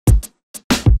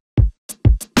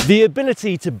The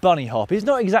ability to bunny hop is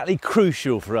not exactly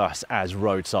crucial for us as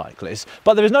road cyclists,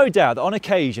 but there is no doubt that on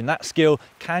occasion that skill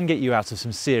can get you out of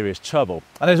some serious trouble.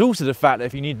 And there's also the fact that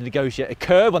if you need to negotiate a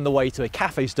curb on the way to a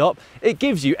cafe stop, it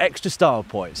gives you extra style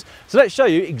points. So let's show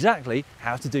you exactly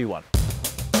how to do one.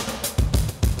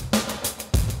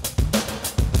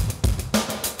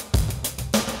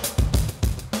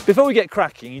 Before we get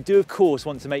cracking, you do of course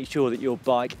want to make sure that your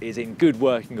bike is in good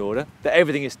working order, that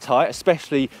everything is tight,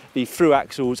 especially the through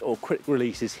axles or quick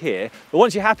releases here. But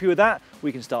once you're happy with that,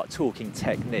 we can start talking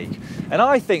technique. And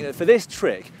I think that for this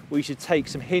trick, we should take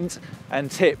some hints and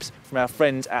tips from our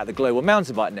friends at the Global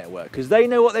Mountain Bike Network, because they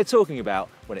know what they're talking about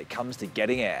when it comes to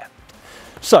getting air.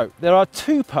 So there are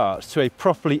two parts to a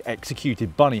properly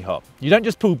executed bunny hop. You don't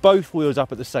just pull both wheels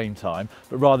up at the same time,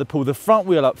 but rather pull the front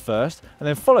wheel up first and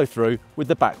then follow through with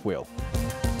the back wheel.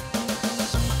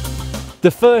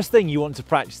 The first thing you want to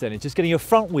practice then is just getting your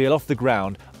front wheel off the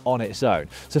ground on its own.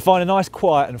 So find a nice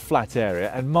quiet and flat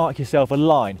area and mark yourself a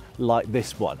line like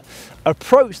this one.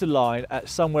 Approach the line at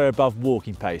somewhere above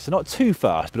walking pace, so not too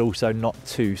fast but also not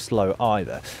too slow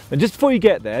either. And just before you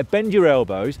get there, bend your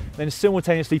elbows, then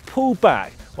simultaneously pull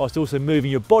back whilst also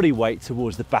moving your body weight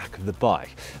towards the back of the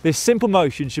bike. This simple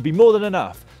motion should be more than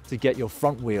enough to get your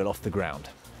front wheel off the ground.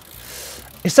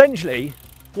 Essentially,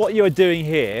 what you are doing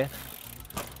here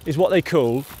is what they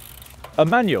call a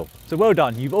manual. So well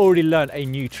done, you've already learned a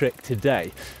new trick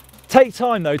today. Take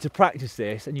time though to practice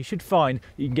this and you should find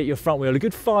you can get your front wheel a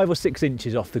good 5 or 6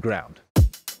 inches off the ground.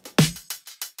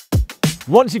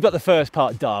 Once you've got the first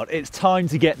part dialed, it's time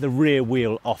to get the rear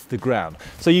wheel off the ground.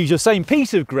 So use your same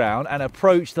piece of ground and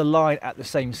approach the line at the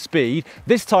same speed,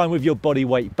 this time with your body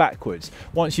weight backwards.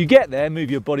 Once you get there, move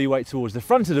your body weight towards the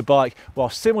front of the bike while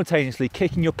simultaneously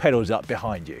kicking your pedals up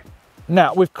behind you.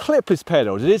 Now, with clipless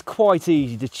pedals, it is quite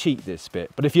easy to cheat this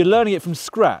bit, but if you're learning it from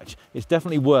scratch, it's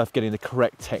definitely worth getting the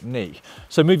correct technique.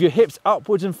 So move your hips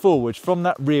upwards and forwards from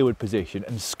that rearward position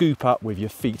and scoop up with your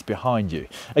feet behind you.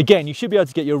 Again, you should be able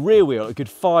to get your rear wheel a good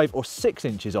 5 or 6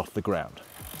 inches off the ground.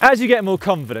 As you get more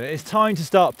confident, it's time to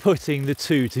start putting the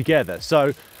two together.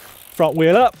 So front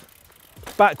wheel up,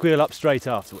 back wheel up straight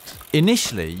afterwards.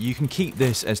 Initially, you can keep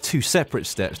this as two separate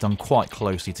steps done quite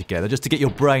closely together, just to get your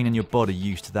brain and your body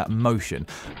used to that motion.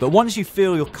 But once you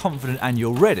feel you're confident and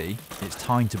you're ready, it's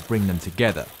time to bring them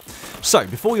together. So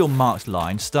before your marked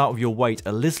line, start with your weight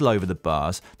a little over the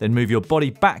bars, then move your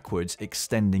body backwards,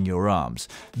 extending your arms.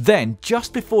 Then,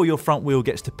 just before your front wheel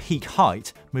gets to peak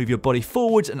height, move your body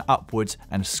forwards and upwards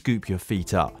and scoop your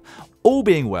feet up. All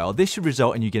being well, this should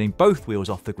result in you getting both wheels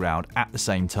off the ground at the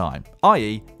same time,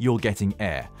 i.e. you're getting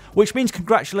air. Which means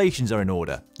congratulations are in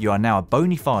order. You are now a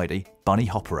bona fide bunny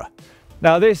hopperer.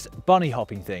 Now this bunny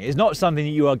hopping thing is not something that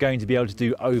you are going to be able to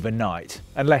do overnight,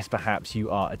 unless perhaps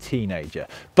you are a teenager.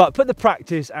 But put the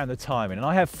practice and the time in, and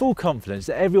I have full confidence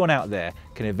that everyone out there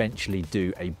can eventually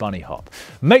do a bunny hop.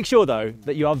 Make sure though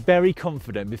that you are very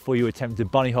confident before you attempt to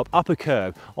bunny hop up a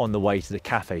curb on the way to the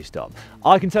cafe stop.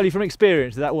 I can tell you from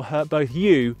experience that will hurt both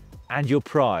you and your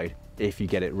pride if you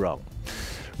get it wrong.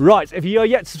 Right, if you are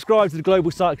yet to subscribe to the Global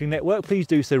Cycling Network, please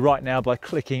do so right now by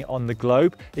clicking on the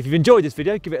globe. If you've enjoyed this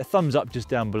video, give it a thumbs up just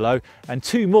down below, and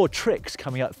 2 more tricks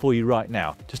coming up for you right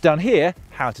now. Just down here,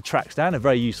 how to track stand, a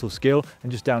very useful skill,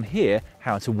 and just down here,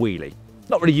 how to wheelie.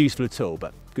 Not really useful at all,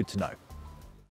 but good to know.